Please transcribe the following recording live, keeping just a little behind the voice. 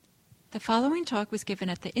The following talk was given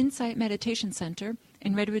at the Insight Meditation Center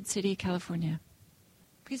in Redwood City, California.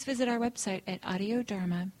 Please visit our website at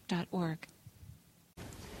audiodharma.org.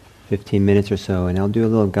 15 minutes or so, and I'll do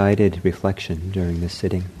a little guided reflection during this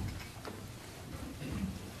sitting.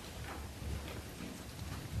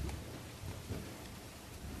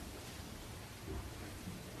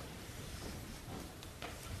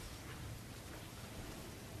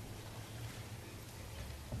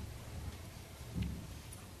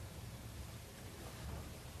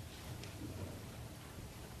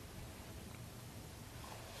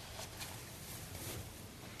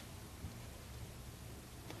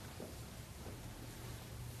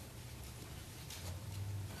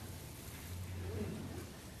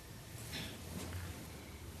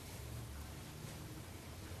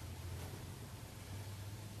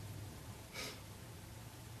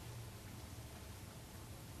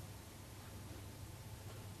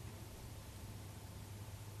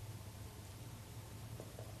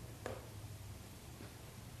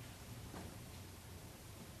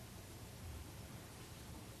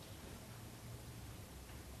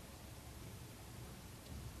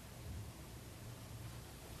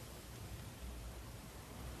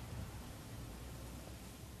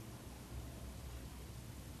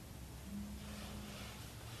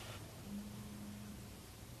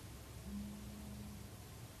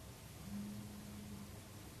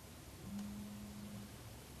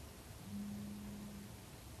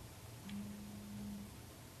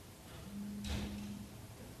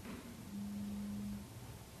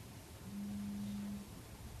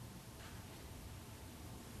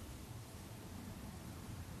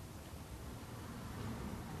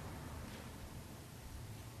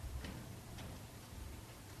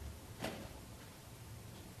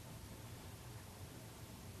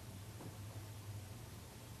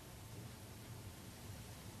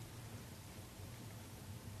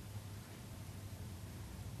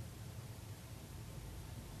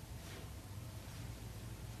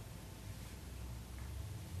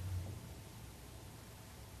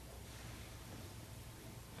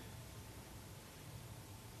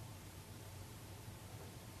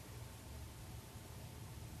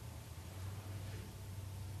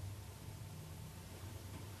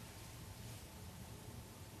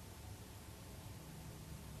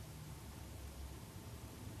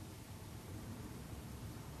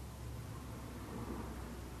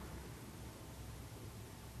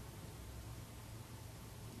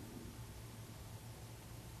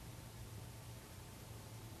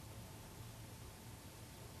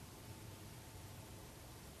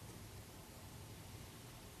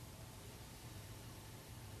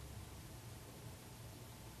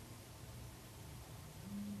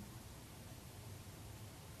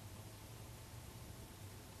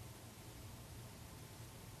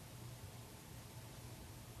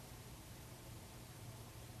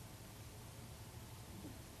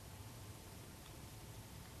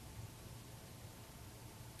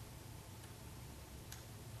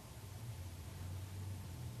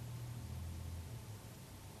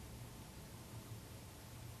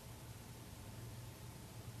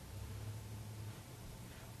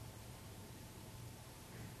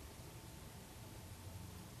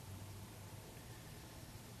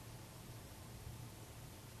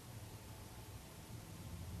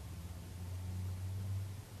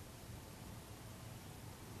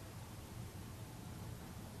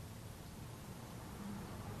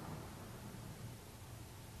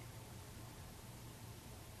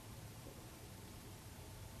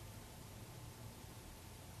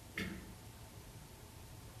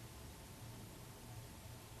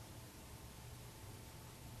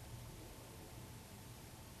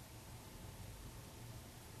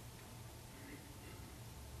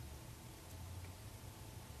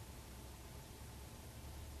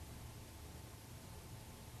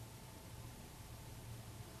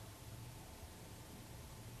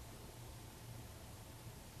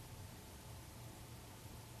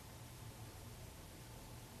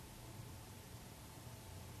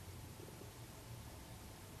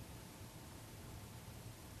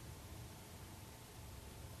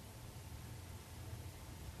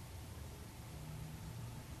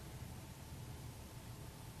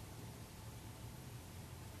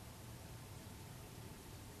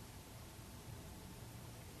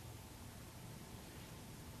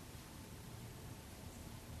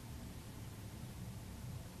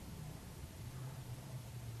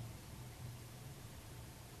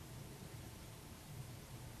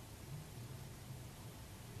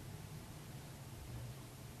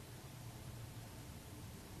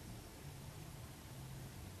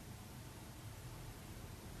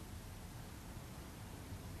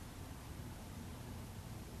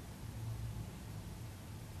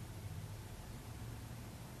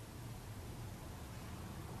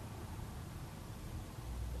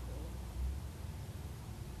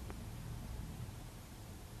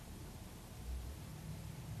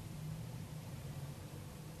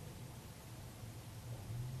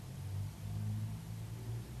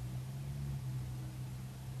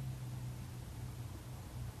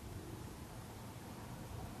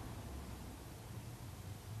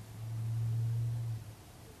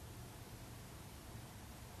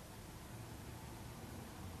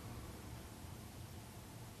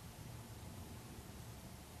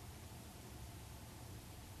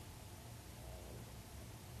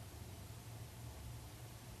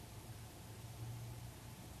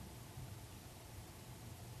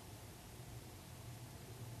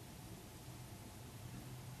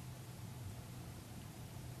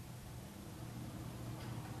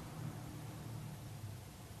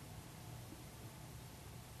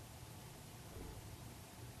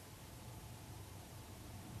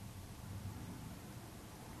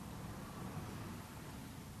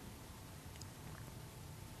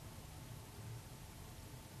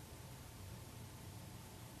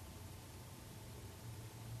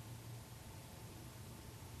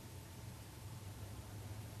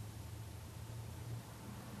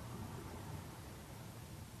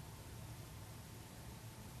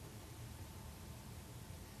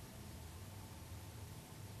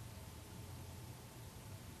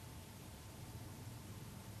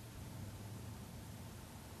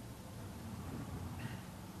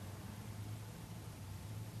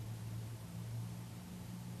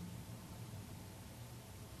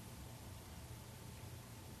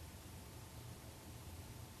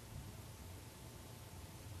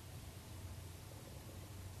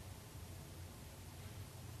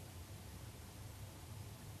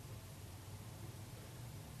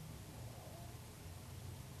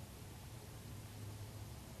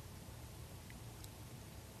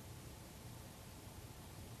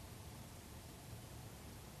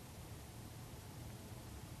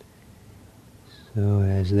 So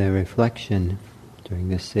as the reflection during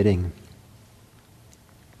this sitting,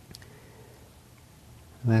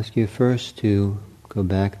 I'll ask you first to go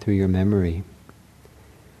back through your memory.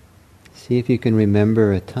 See if you can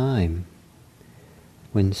remember a time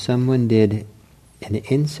when someone did an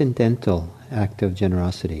incidental act of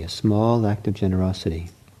generosity, a small act of generosity,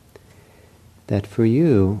 that for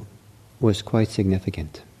you was quite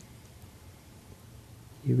significant.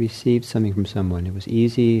 You received something from someone. It was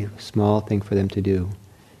easy, a small thing for them to do,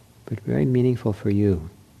 but very meaningful for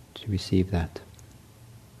you to receive that.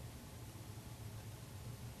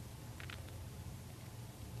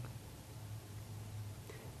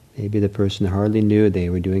 Maybe the person hardly knew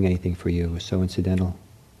they were doing anything for you. It was so incidental.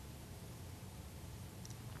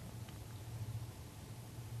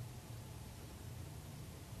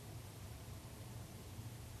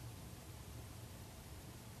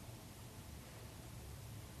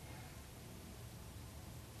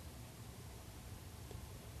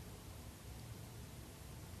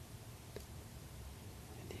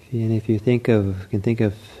 And if you can think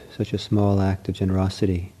of such a small act of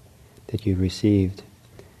generosity that you've received,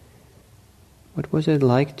 what was it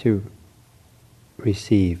like to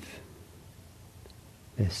receive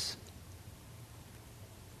this?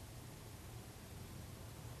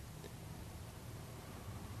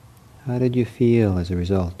 How did you feel as a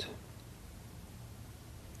result?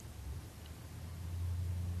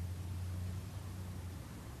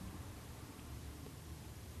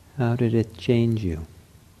 How did it change you?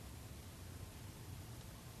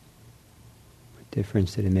 What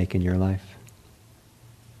difference did it make in your life?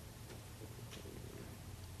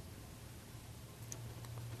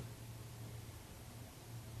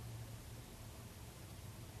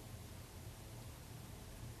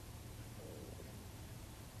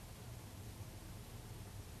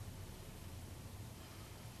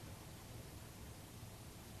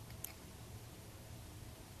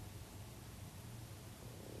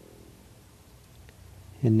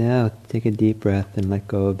 And now take a deep breath and let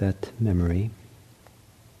go of that memory.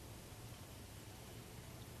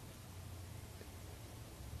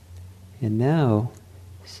 And now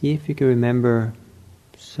see if you can remember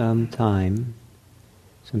some time,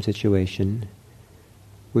 some situation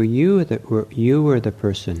where you were the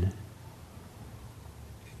person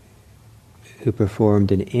who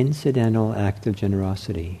performed an incidental act of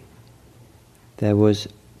generosity that was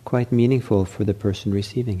quite meaningful for the person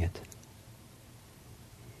receiving it.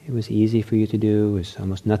 It was easy for you to do, it was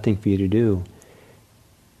almost nothing for you to do.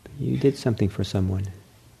 But you did something for someone,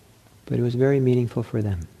 but it was very meaningful for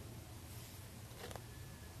them.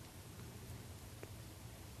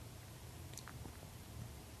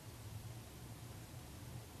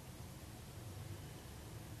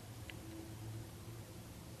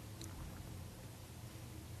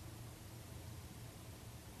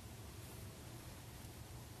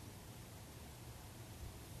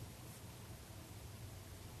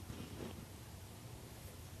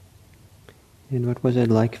 And what was it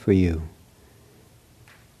like for you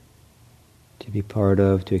to be part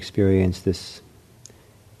of, to experience this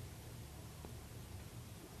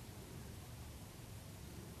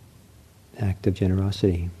act of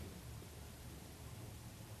generosity?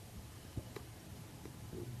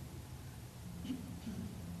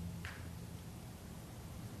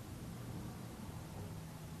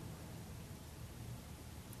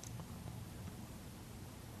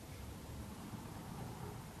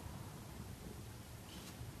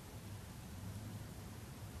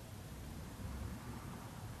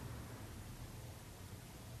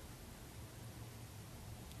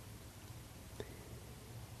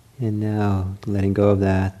 And now, letting go of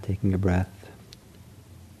that, taking a breath.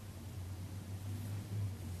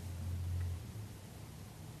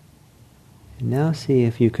 And now see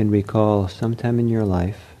if you can recall sometime in your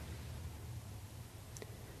life,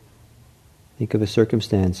 think of a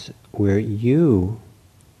circumstance where you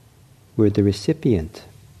were the recipient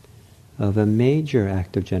of a major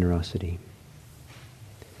act of generosity.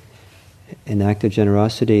 An act of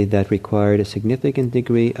generosity that required a significant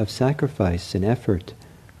degree of sacrifice and effort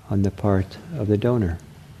on the part of the donor,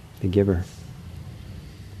 the giver.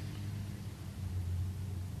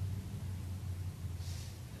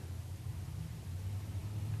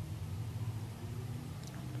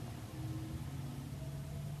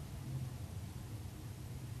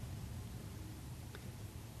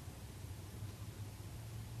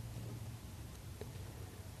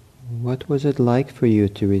 What was it like for you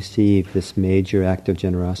to receive this major act of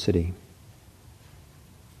generosity?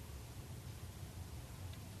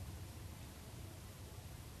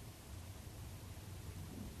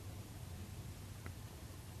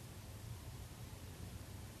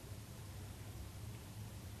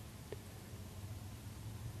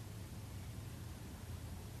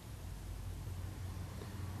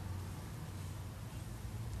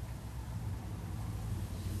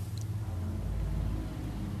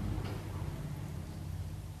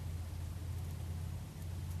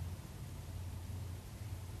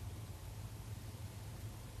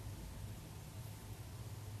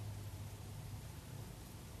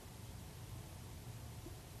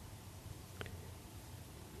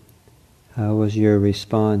 How was your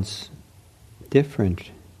response different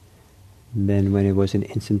than when it was an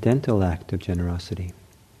incidental act of generosity?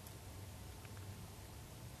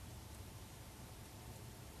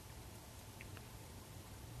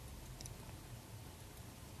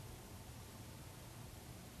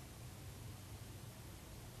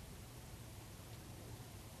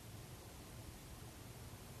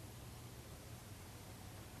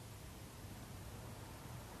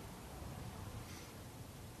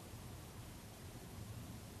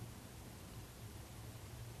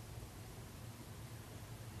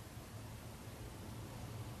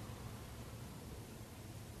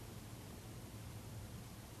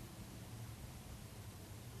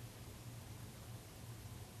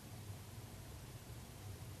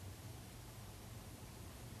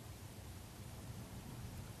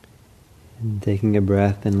 And taking a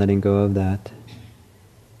breath and letting go of that.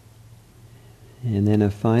 And then a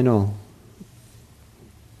final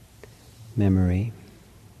memory.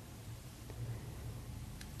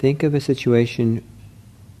 Think of a situation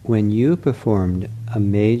when you performed a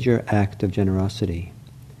major act of generosity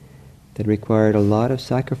that required a lot of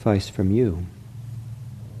sacrifice from you,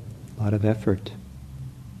 a lot of effort.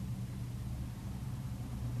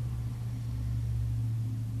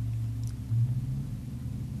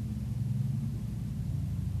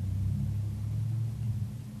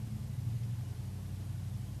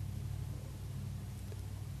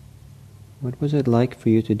 What was it like for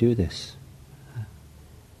you to do this?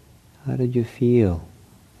 How did you feel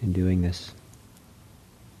in doing this?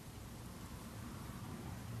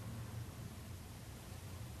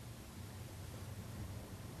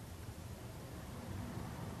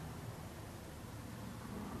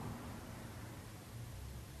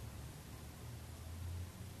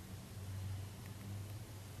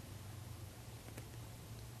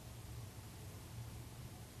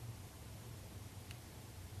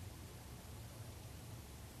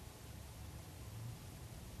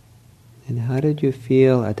 And how did you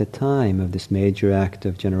feel at the time of this major act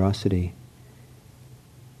of generosity?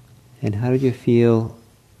 And how did you feel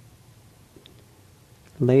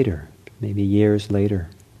later, maybe years later?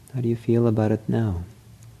 How do you feel about it now?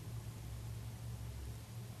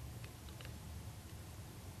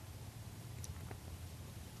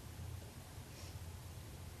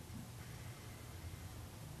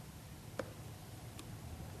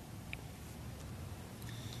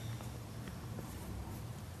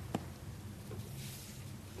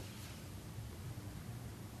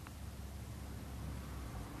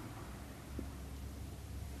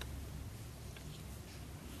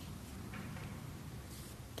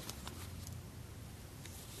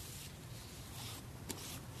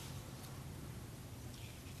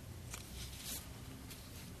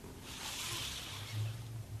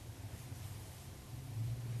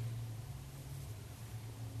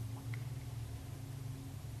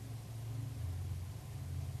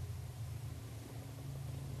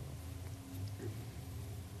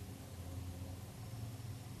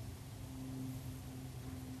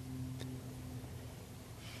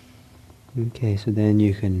 Okay, so then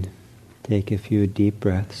you can take a few deep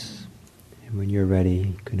breaths, and when you're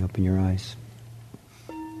ready, you can open your eyes.